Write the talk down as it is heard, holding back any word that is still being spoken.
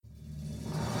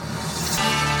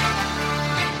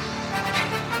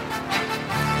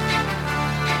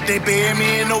They buried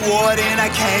me in the water and I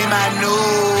came, I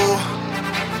knew.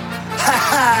 Ha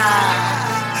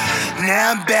ha.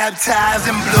 Now I'm baptized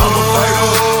in blue. I'm a fighter,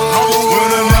 I'm a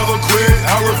winner, never quit.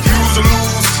 I refuse to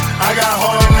lose. I got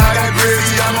heart and I got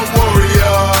gritty. I'm a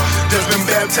warrior that's been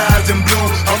baptized in blue.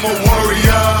 I'm a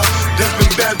warrior that's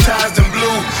been baptized in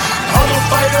blue. I'm a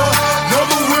fighter,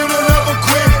 never winner, never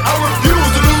quit. I refuse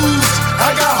to lose.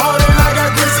 I got heart and I got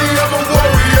gritty. I'm a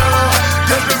warrior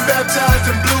that's been baptized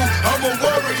in blue. I'm a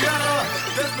warrior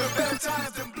that's been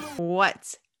baptized in blue.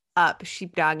 What's up,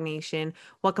 Sheepdog Nation?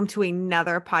 Welcome to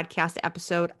another podcast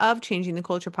episode of Changing the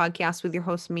Culture podcast with your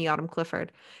host, me, Autumn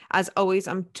Clifford. As always,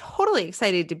 I'm totally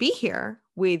excited to be here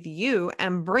with you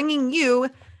and bringing you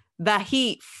the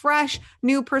heat, fresh,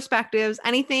 new perspectives,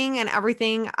 anything and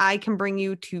everything I can bring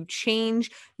you to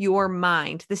change your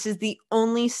mind. This is the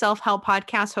only self-help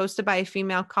podcast hosted by a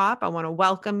female cop. I want to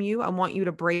welcome you. I want you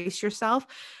to brace yourself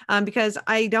because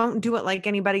I don't do it like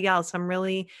anybody else. I'm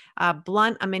really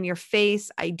blunt. I'm in your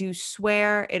face. I do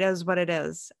swear. It is what it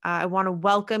is. I want to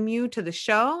welcome you to the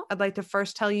show. I'd like to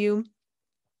first tell you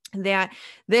that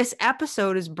this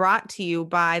episode is brought to you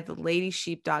by the Lady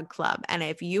Sheepdog Club. And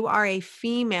if you are a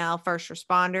female first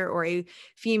responder or a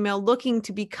female looking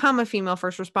to become a female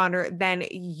first responder, then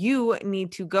you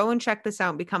need to go and check this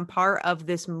out and become part of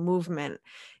this movement.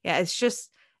 Yeah, it's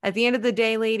just at the end of the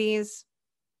day, ladies,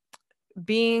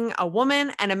 being a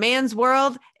woman and a man's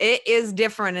world, it is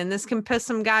different. And this can piss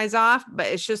some guys off, but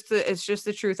it's just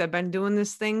the truth. I've been doing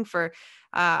this thing for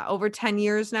over 10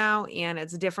 years now, and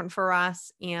it's different for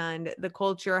us. And the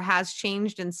culture has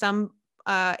changed in some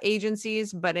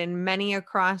agencies, but in many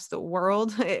across the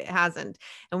world, it hasn't.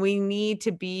 And we need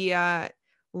to be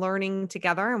learning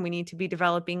together, and we need to be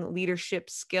developing leadership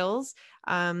skills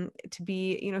to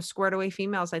be, squared away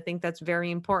females. I think that's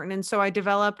very important. And so I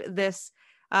developed this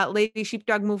Lady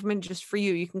Sheepdog movement just for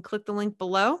you. You can click the link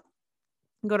below.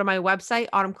 Go to my website,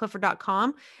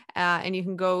 autumnclifford.com, and you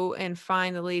can go and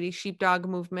find the Lady Sheepdog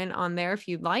movement on there if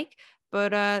you'd like.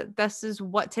 But this is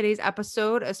what today's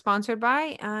episode is sponsored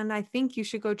by, and I think you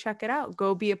should go check it out.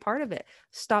 Go be a part of it.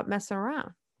 Stop messing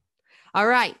around. All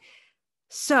right.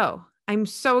 So I'm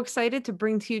so excited to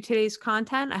bring to you today's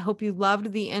content. I hope you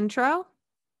loved the intro.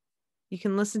 You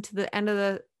can listen to the end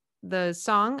of the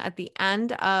song at the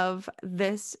end of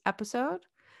this episode.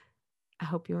 I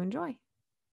hope you enjoy.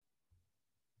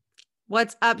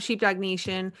 What's up, Sheepdog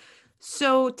Nation?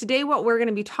 So today what we're going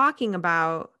to be talking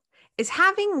about is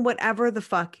having whatever the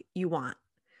fuck you want.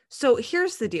 So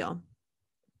here's the deal.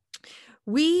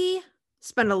 We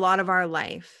spend a lot of our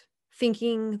life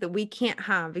thinking that we can't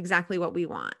have exactly what we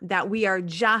want, that we are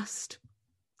just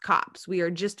cops, we are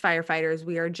just firefighters,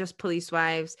 we are just police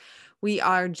wives, we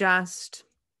are just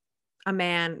a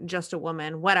man, just a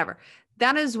woman, whatever.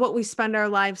 That is what we spend our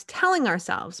lives telling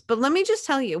ourselves. But let me just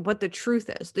tell you what the truth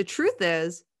is. The truth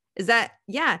is that,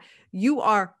 yeah, you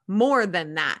are more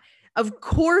than that. Of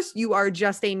course, you are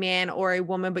just a man or a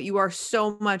woman, but you are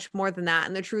so much more than that.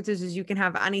 And the truth is you can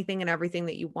have anything and everything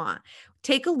that you want.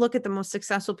 Take a look at the most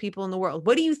successful people in the world.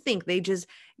 What do you think? They just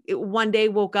one day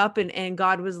woke up and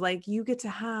God was like, you get to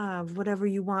have whatever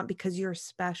you want because you're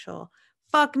special.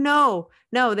 Fuck no.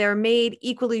 No, they're made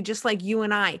equally just like you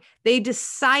and I. They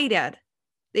decided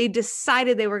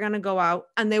they were going to go out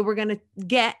and they were going to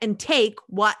get and take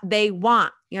what they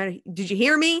want. Did you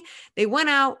hear me? They went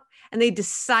out and they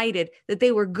decided that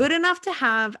they were good enough to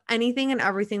have anything and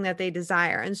everything that they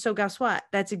desire. And so guess what?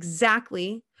 That's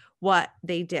exactly what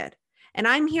they did. And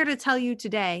I'm here to tell you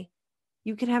today,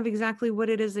 you can have exactly what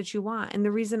it is that you want. And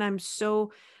the reason I'm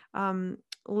so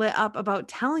lit up about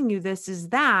telling you this is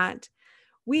that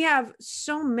we have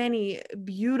so many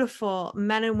beautiful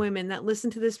men and women that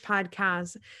listen to this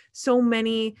podcast, so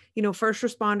many, first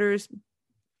responders,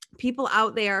 people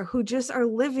out there who just are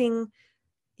living,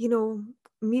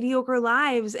 mediocre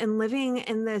lives and living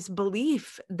in this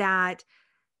belief that,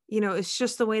 it's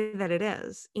just the way that it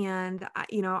is. And,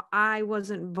 I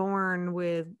wasn't born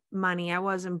with money. I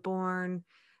wasn't born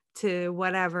to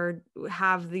whatever,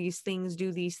 have these things,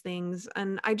 do these things.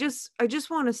 And I just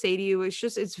want to say to you,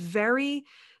 that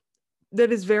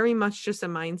is very much just a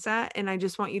mindset. And I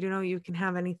just want you to know you can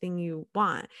have anything you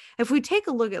want. If we take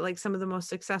a look at like some of the most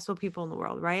successful people in the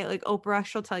world, right? Like Oprah,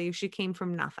 she'll tell you she came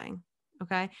from nothing.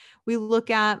 Okay.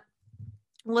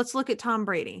 Let's look at Tom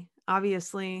Brady,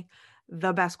 obviously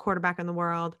the best quarterback in the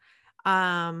world.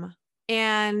 And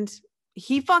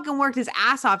he fucking worked his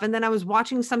ass off. And then I was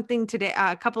watching something today,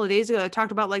 a couple of days ago, that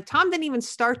talked about like Tom didn't even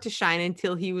start to shine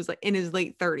until he was like in his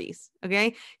late 30s.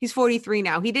 Okay. He's 43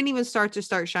 now. He didn't even start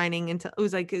shining until it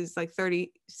was like his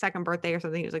 32nd birthday or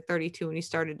something. He was like 32 when he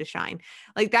started to shine.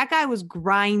 Like that guy was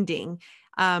grinding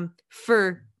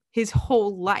for his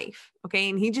whole life. Okay.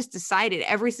 And he just decided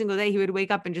every single day he would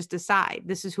wake up and just decide,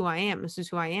 this is who I am. This is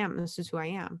who I am. This is who I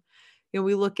am. You know,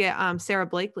 we look at Sarah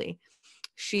Blakely.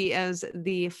 She is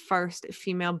the first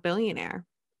female billionaire.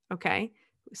 Okay.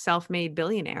 Self-made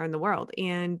billionaire in the world.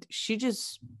 And she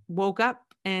just woke up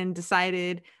and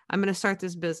decided, I'm going to start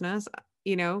this business,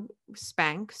 you know,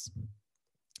 Spanx.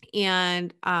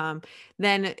 And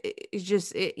then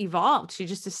it evolved. She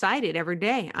just decided every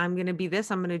day, I'm going to be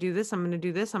this, I'm going to do this, I'm going to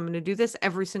do this, I'm going to do this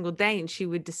every single day. And she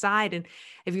would decide. And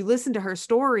if you listen to her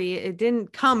story, it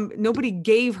didn't come, nobody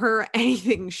gave her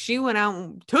anything. She went out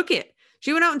and took it.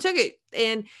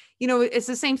 And, you know, it's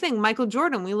the same thing. Michael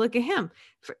Jordan, we look at him.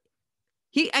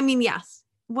 Yes.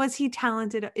 Was he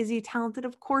talented? Is he talented?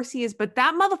 Of course he is. But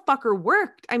that motherfucker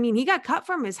worked. I mean, he got cut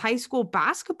from his high school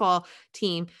basketball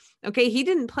team. Okay. He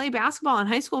didn't play basketball in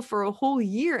high school for a whole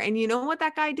year. And you know what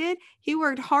that guy did? He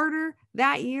worked harder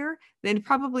that year than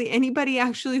probably anybody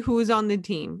actually who was on the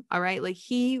team. All right. Like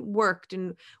he worked.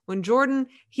 And when Jordan,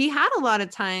 he had a lot of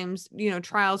times, you know,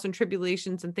 trials and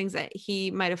tribulations and things that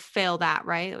he might have failed at,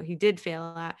 right? Or he did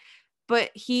fail at.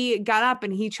 But he got up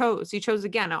and he chose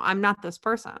again. No, I'm not this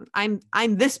person. I'm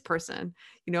this person.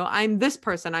 You know, I'm this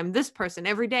person. I'm this person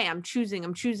every day. I'm choosing.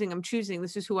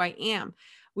 This is who I am.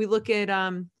 We look at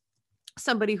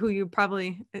somebody who you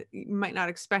might not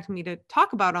expect me to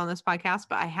talk about on this podcast,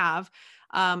 but I have,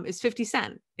 is 50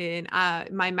 Cent. And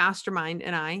my mastermind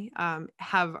and I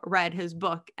have read his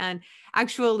book. And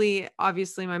actually,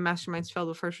 obviously, my mastermind's filled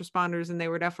with first responders, and they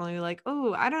were definitely like,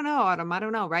 oh, I don't know, Autumn. I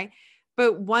don't know, right?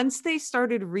 But once they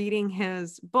started reading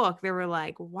his book, they were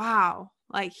like, wow,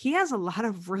 like he has a lot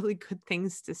of really good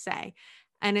things to say.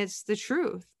 And it's the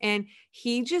truth. And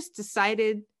he just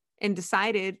decided.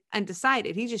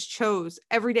 He just chose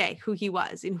every day who he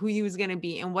was and who he was going to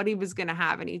be and what he was going to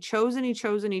have. And he chose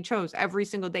every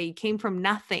single day. He came from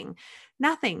nothing.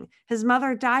 His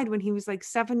mother died when he was like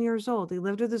 7 years old. He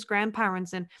lived with his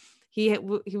grandparents, and he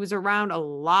was around a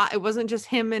lot. It wasn't just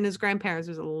him and his grandparents.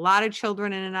 There was a lot of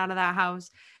children in and out of that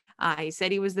house. He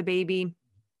said he was the baby,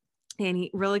 and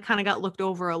he really kind of got looked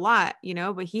over a lot, you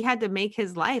know, but he had to make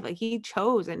his life. Like he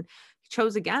chose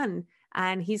again,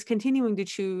 and he's continuing to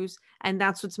choose. And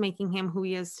that's what's making him who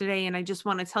he is today. And I just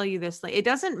want to tell you this, like, it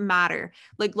doesn't matter.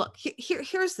 Like, look,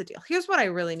 here's the deal. Here's what I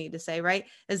really need to say, right?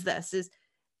 Is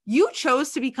you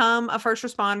chose to become a first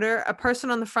responder, a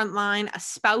person on the front line, a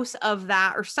spouse of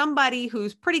that, or somebody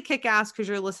who's pretty kick-ass because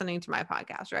you're listening to my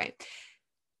podcast, right?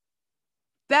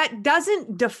 That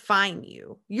doesn't define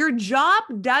you. Your job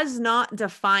does not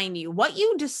define you. What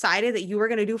you decided that you were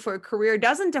going to do for a career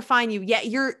doesn't define you, yet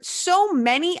so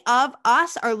many of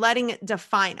us are letting it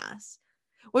define us.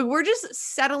 We're just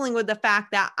settling with the fact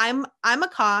that I'm a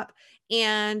cop,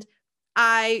 and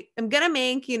I am going to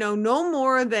make, you know, no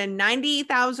more than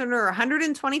 90,000 or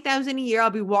 120,000 a year. I'll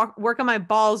be working my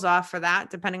balls off for that,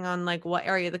 depending on like what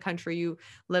area of the country you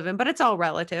live in, but it's all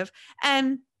relative.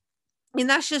 And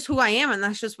that's just who I am. And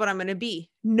that's just what I'm going to be.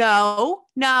 No.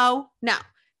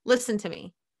 Listen to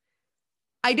me.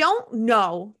 I don't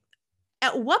know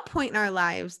at what point in our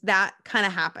lives that kind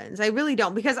of happens. I really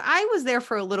don't, because I was there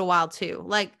for a little while too.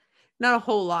 Like, not a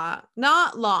whole lot,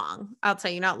 not long. I'll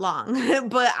tell you, not long,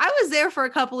 but I was there for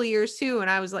a couple of years too. And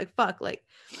I was like, fuck, like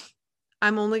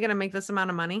I'm only going to make this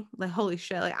amount of money. Like, holy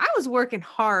shit. Like I was working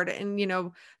hard and, you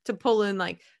know, to pull in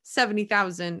like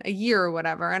 70,000 a year or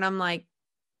whatever. And I'm like,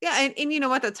 yeah. And you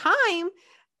know, at the time,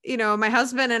 you know, my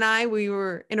husband and I, we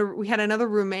had another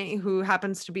roommate who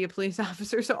happens to be a police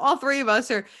officer. So all three of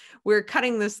us we're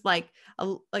cutting this like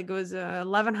it was a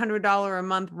 $1,100 a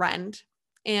month rent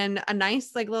and a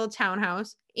nice like little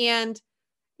townhouse. And,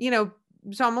 you know,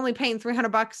 so I'm only paying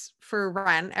 $300 for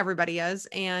rent. Everybody is.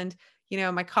 And, you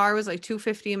know, my car was like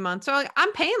 $250 a month. So like,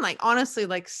 I'm paying like, honestly,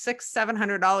 like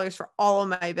 $600-700 for all of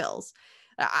my bills.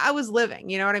 I was living,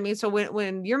 you know what I mean? So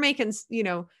when you're making, you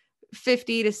know,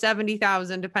 50 to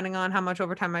 70,000, depending on how much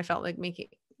overtime I felt like making,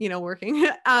 you know, working,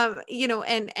 you know,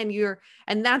 and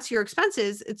that's your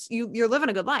expenses. It's you're living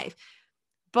a good life.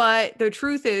 But the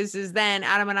truth is then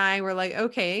Adam and I were like,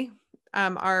 okay,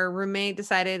 our roommate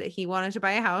decided that he wanted to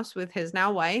buy a house with his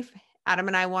now wife. Adam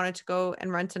and I wanted to go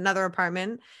and rent another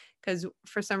apartment because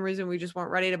for some reason we just weren't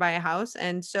ready to buy a house.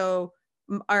 And so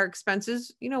our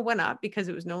expenses, you know, went up because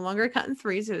it was no longer cut in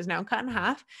threes. It was now cut in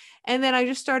half. And then I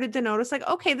just started to notice like,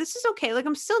 okay, this is okay. Like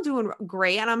I'm still doing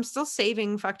great and I'm still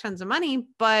saving fuck tons of money,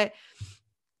 but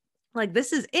like,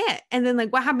 this is it. And then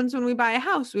like, what happens when we buy a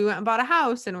house? We went and bought a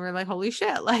house and we're like, holy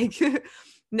shit. Like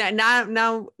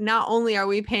now, not only are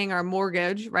we paying our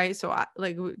mortgage, right? So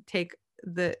like we take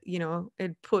the, you know,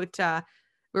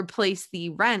 replace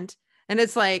the rent. And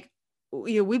it's like,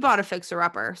 we bought a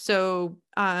fixer-upper. So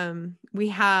we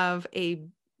have a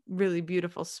really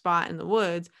beautiful spot in the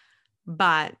woods,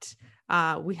 but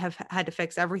we have had to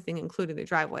fix everything, including the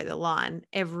driveway, the lawn.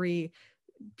 Every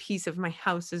piece of my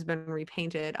house has been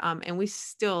repainted, and we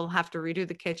still have to redo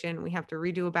the kitchen. We have to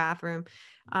redo a bathroom.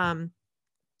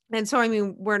 And so, I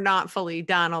mean, we're not fully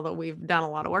done, although we've done a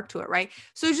lot of work to it, right?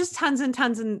 So it's just tons and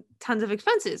tons and tons of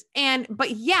expenses.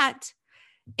 But yet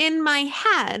in my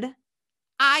head,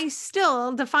 I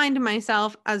still defined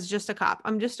myself as just a cop.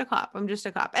 I'm just a cop. I'm just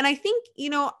a cop. And I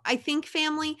think,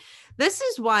 family, this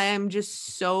is why I'm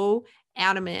just so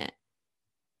adamant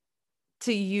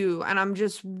to you. And I'm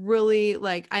just really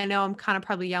like, I know I'm kind of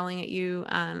probably yelling at you,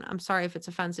 and I'm sorry if it's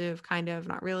offensive, kind of,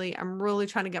 not really. I'm really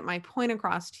trying to get my point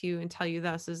across to you and tell you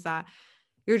this, is that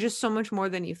you're just so much more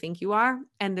than you think you are.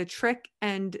 And the trick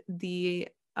and the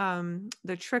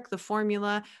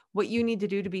formula, what you need to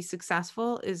do to be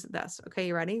successful is this. Okay,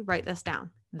 you ready? Write this down.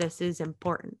 This is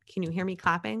important. Can you hear me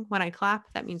clapping? When I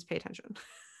clap, that means pay attention.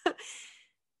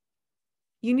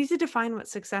 You need to define what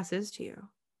success is to you.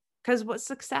 Because what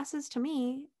success is to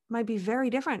me might be very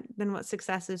different than what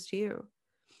success is to you.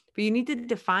 But you need to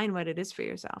define what it is for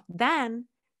yourself. Then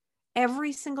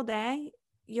every single day,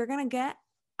 you're going to get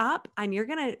up and you're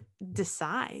going to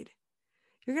decide.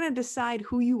 You're going to decide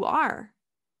who you are.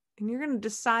 And you're going to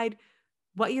decide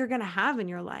what you're going to have in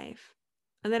your life.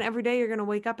 And then every day you're going to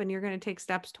wake up and you're going to take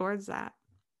steps towards that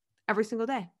every single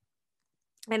day.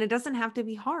 And it doesn't have to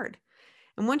be hard.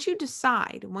 And once you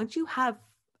decide, once you have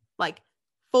like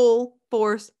full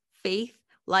force faith,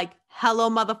 like, hello,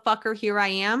 motherfucker, here I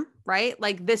am, right?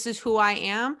 Like, this is who I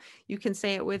am. You can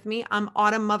say it with me. I'm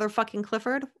Autumn motherfucking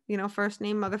Clifford, first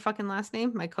name, motherfucking last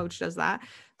name. My coach does that.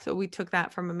 So we took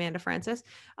that from Amanda Francis.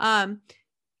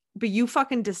 But you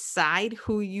fucking decide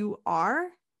who you are,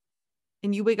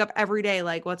 and you wake up every day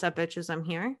like, what's up, bitches? I'm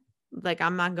here. Like,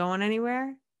 I'm not going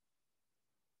anywhere.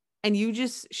 And you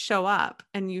just show up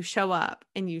and you show up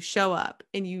and you show up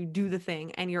and you do the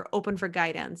thing, and you're open for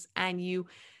guidance, and you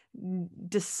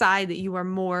decide that you are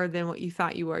more than what you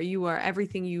thought you were. You are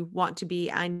everything you want to be,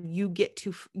 and you get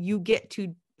to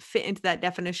fit into that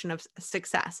definition of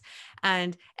success.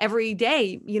 And every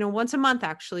day, once a month,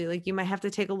 actually, like, you might have to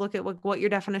take a look at what your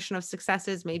definition of success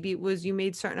is. Maybe it was you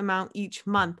made a certain amount each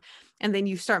month, and then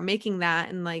you start making that,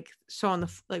 and so on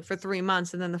for 3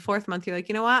 months. And then the 4th month, you're like,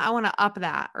 you know what? I want to up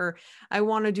that, or I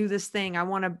want to do this thing. I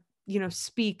want to,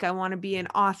 speak. I want to be an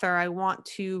author. I want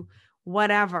to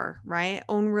whatever, right?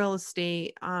 Own real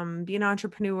estate, be an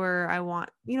entrepreneur. I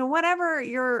want,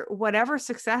 whatever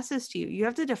success is to you, you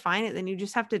have to define it. Then you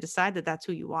just have to decide that that's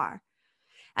who you are.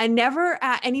 And never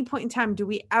at any point in time do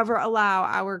we ever allow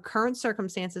our current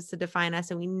circumstances to define us.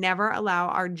 And we never allow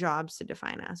our jobs to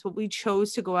define us. What we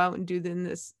chose to go out and do in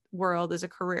this world as a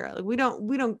career. Like, we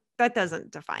don't, that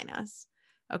doesn't define us.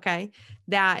 Okay.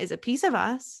 That is a piece of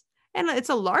us, and it's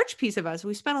a large piece of us.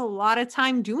 We spend a lot of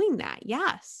time doing that.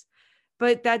 Yes.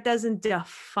 But that doesn't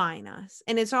define us.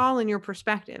 And it's all in your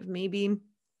perspective. Maybe,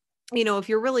 if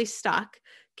you're really stuck,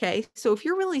 okay. So if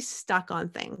you're really stuck on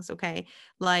things, okay,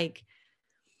 like,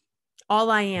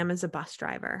 all I am is a bus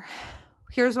driver.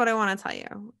 Here's what I want to tell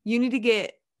you. You need to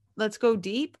let's go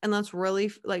deep, and let's really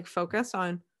focus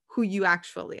on who you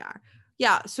actually are.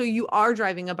 Yeah. So you are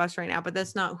driving a bus right now, but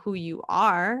that's not who you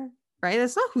are. Right?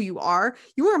 That's not who you are.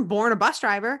 You weren't born a bus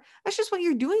driver. That's just what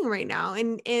you're doing right now.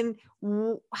 And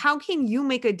how can you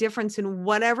make a difference in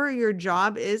whatever your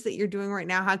job is that you're doing right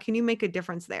now? How can you make a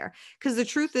difference there? Because the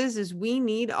truth is we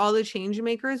need all the change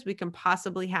makers we can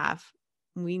possibly have.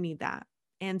 We need that.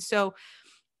 And so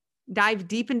dive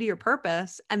deep into your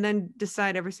purpose, and then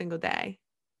decide every single day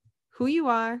who you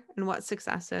are and what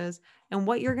success is and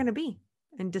what you're going to be.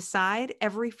 And decide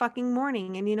every fucking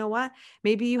morning. And you know what?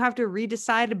 Maybe you have to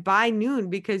redecide by noon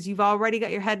because you've already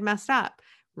got your head messed up.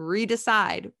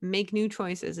 Redecide, make new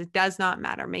choices. It does not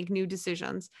matter. Make new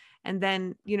decisions. And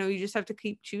then, you just have to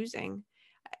keep choosing.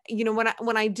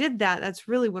 When I did that, that's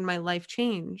really when my life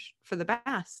changed for the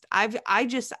best. I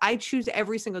choose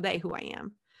every single day who I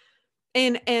am.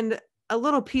 And a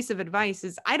little piece of advice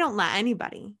is, I don't let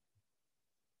anybody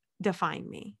define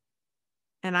me.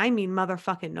 And I mean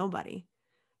motherfucking nobody.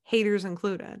 Haters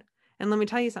included. And let me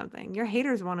tell you something, your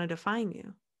haters want to define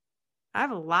you. I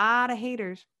have a lot of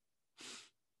haters.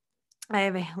 I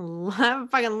have a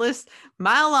fucking list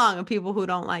mile long of people who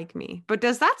don't like me. But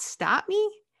does that stop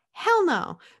me? Hell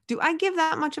no. Do I give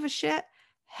that much of a shit?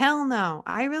 Hell no.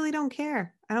 I really don't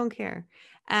care. I don't care.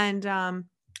 And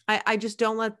I just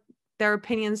don't let their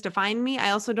opinions define me.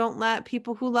 I also don't let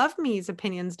people who love me's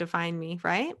opinions define me,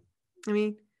 right? I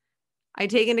mean, I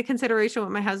take into consideration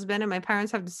what my husband and my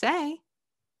parents have to say,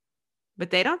 but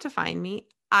they don't define me.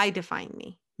 I define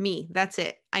me. Me, that's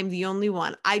it. I'm the only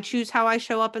one. I choose how I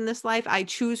show up in this life. I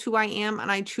choose who I am,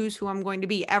 and I choose who I'm going to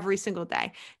be every single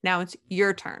day. Now it's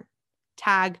your turn.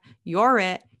 Tag, you're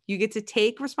it. You get to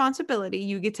take responsibility.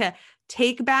 You get to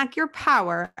take back your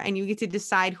power, and you get to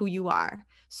decide who you are.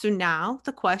 So now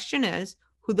the question is,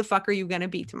 who the fuck are you going to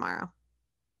be tomorrow?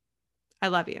 I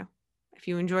love you. If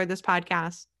you enjoyed this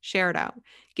podcast, share it out.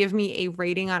 Give me a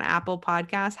rating on Apple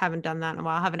Podcasts. Haven't done that in a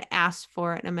while. Haven't asked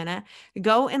for it in a minute.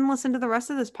 Go and listen to the rest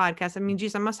of this podcast. I mean,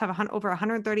 geez, I must have over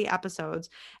 130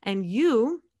 episodes. And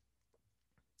you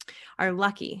are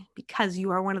lucky because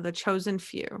you are one of the chosen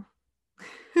few.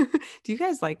 Do you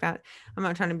guys like that? I'm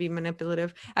not trying to be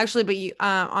manipulative, actually, but you,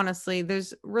 honestly,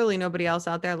 there's really nobody else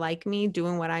out there like me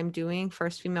doing what I'm doing.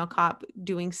 First female cop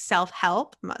doing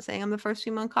self-help. I'm not saying I'm the first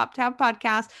female cop to have a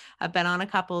podcast. I've been on a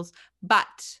couples,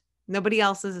 but nobody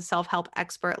else is a self-help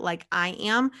expert like I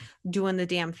am doing the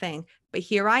damn thing. But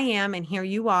here I am, and here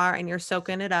you are, and you're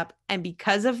soaking it up. And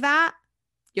because of that,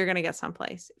 you're going to get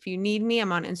someplace. If you need me,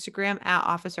 I'm on Instagram at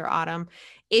Officer Autumn.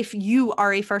 If you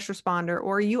are a first responder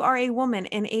or you are a woman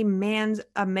in a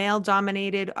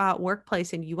male-dominated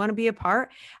workplace and you want to be a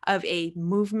part of a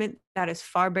movement that is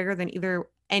far bigger than either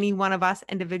any one of us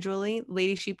individually,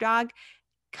 Lady Sheepdog,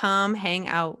 come hang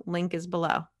out. Link is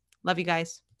below. Love you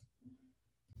guys.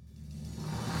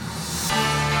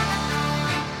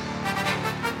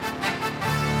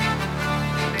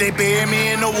 They buried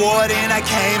me in the water and I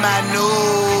came, I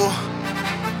knew.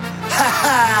 Ha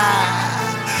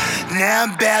ha. Now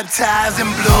I'm baptized in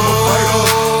blue. I'm a fighter,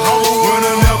 I'm a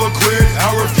winner, never quit.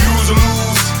 I refuse to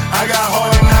lose. I got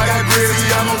heart and I got grit. See,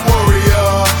 I'm a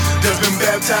warrior that's been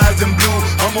baptized in blue.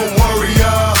 I'm a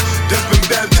warrior that's been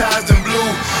baptized in blue.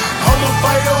 I'm a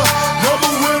fighter, I'm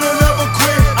a winner, never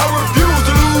quit. I refuse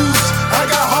to lose. I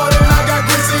got heart and I got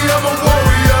grit. See, I'm a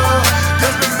warrior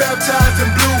that's been baptized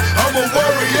in blue. I'm a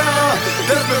warrior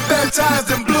that's been baptized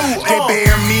in blue. They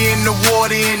buried me in the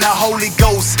water in the Holy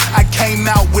Ghost. I came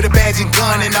out with a badge and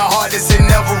gun and a heart that said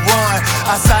never run.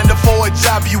 I signed up for a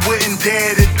job you wouldn't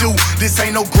dare to do. This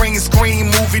ain't no green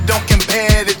screen movie, don't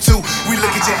compare the two. We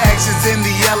look at your actions in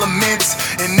the elements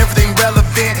and everything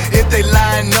relevant. If they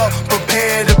line up,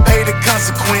 prepare to pay the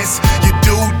consequence. You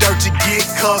do dirt, you get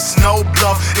cuffed, no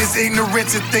bluff. It's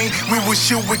ignorant to think we will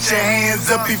shoot with your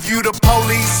hands up if you the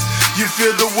police. You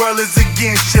feel the world is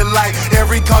against you, like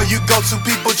every call you go to,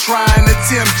 people trying to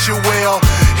tempt you. Well,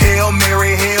 Hail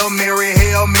Mary, Hail Mary,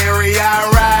 Hail Mary. I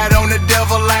ride on the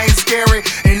devil, I ain't scary,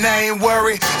 and I ain't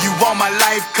worried. You want my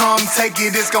life, come take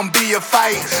it, it's gonna be a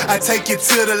fight. I take you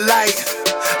to the light,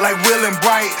 like Will and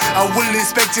Bright. I wouldn't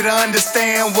expect you to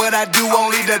understand what I do,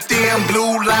 only the thin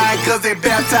blue line, cause they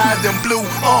baptized in blue.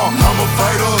 I'm a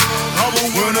fighter, I'm a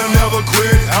winner, never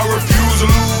quit. I refuse to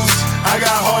lose. I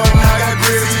got heart and I got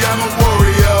grit. See, I'm a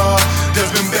warrior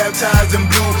that's been baptized in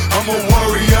blue. I'm a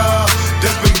warrior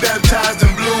that's been baptized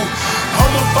in blue.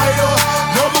 I'm a fighter,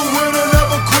 I'm a winner,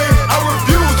 never quit. I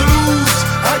refuse to lose.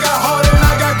 I got heart and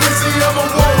I got grit. See, I'm a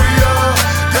warrior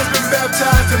that's been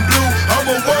baptized in blue. I'm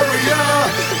a warrior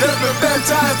that's been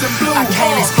baptized in blue. I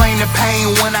can't explain the pain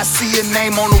when I see a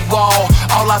name on the wall.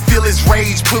 All I feel is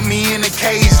rage, put me in a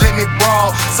cage, let me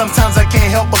brawl. Sometimes I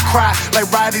can't help but cry, like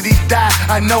why did he die?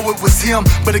 I know it was him,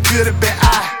 but it could have been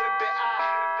I.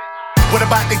 What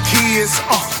about the kids?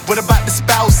 What about the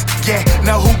spouse? Yeah,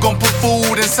 now who gon' put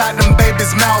food inside them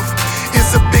babies' mouth?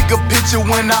 It's a bigger picture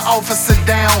when the officer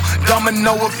down.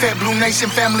 Domino effect, Blue Nation,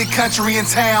 family, country, and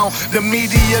town. The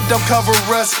media don't cover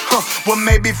us. Well,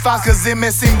 maybe Fox, cause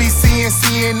MSNBC and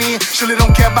CNN surely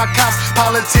don't care about cops.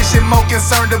 Politicians more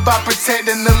concerned about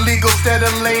protecting the legal instead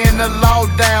of laying the law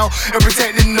down and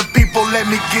protecting the people. Let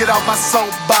me get off my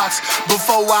soapbox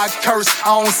before I curse.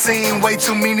 I don't seen way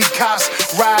too many cops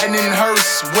riding in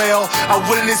hearse. Well, I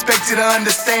wouldn't expect you to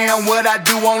understand what I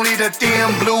do, only the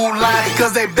thin blue line,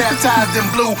 cause they baptized in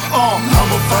blue. I'm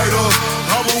a fighter,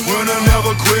 I'm a winner,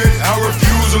 never quit. I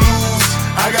refuse to lose.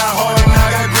 I got heart and I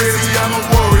got grit. See, I'm a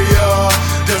warrior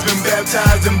that's been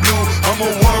baptized in blue. I'm a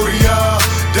warrior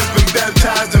that's been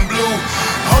baptized in blue.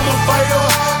 I'm a fighter,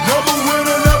 I'm a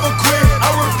winner, never quit. I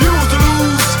refuse to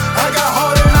lose. I got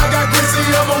heart and I got grit. See,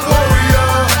 I'm a warrior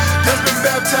that's been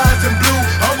baptized in blue.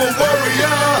 I'm a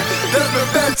warrior that's been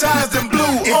baptized in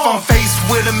blue. If I'm faced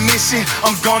with a mission,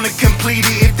 I'm gonna complete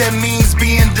it. If that means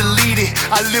being deleted,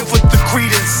 I live with the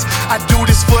credence. I do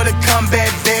this for the combat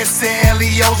vets and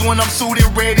LEOs. When I'm suited,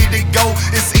 ready to go,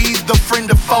 it's either friend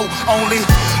or foe. Only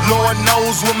Lord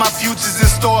knows what my future's in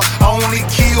store. I only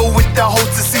kill with the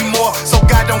hope to see more, so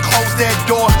God don't close that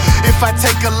door. If I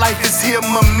take a life, it's him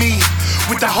or me.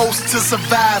 with the hopes to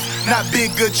survive, not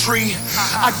bigotry.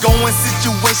 I go in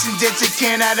situations that you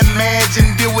cannot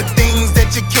imagine, deal with things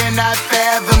that you cannot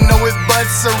fathom. No if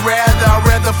buts or rather, I'd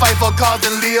rather fight for a cause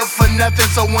than live for nothing.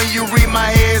 So when you read my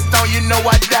headstone, you know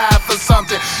I died for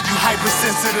something. You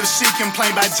hypersensitive shit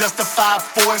complain by justified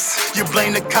force. You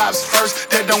blame the cops first,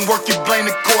 that don't work, you blame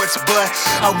the courts. But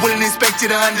I wouldn't expect you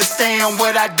to understand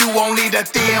what I do, only the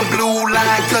thin blue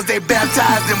line, cause they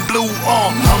baptized in blue.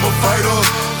 I'm a fighter,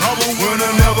 I'm a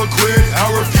winner, never quit, I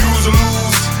refuse to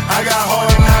lose. I got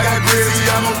heart and I got grit, see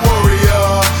I'm a warrior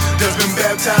that's been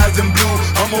baptized in blue.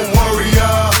 I'm a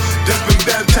warrior that's been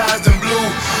baptized in blue.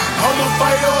 I'm a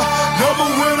fighter, never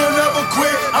winner, never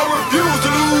quit, I refuse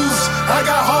to lose. I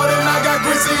got heart and I got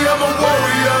grit, see I'm a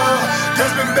warrior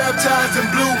that's been baptized in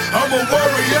blue. I'm a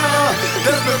warrior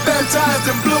that's been baptized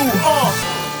in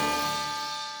blue.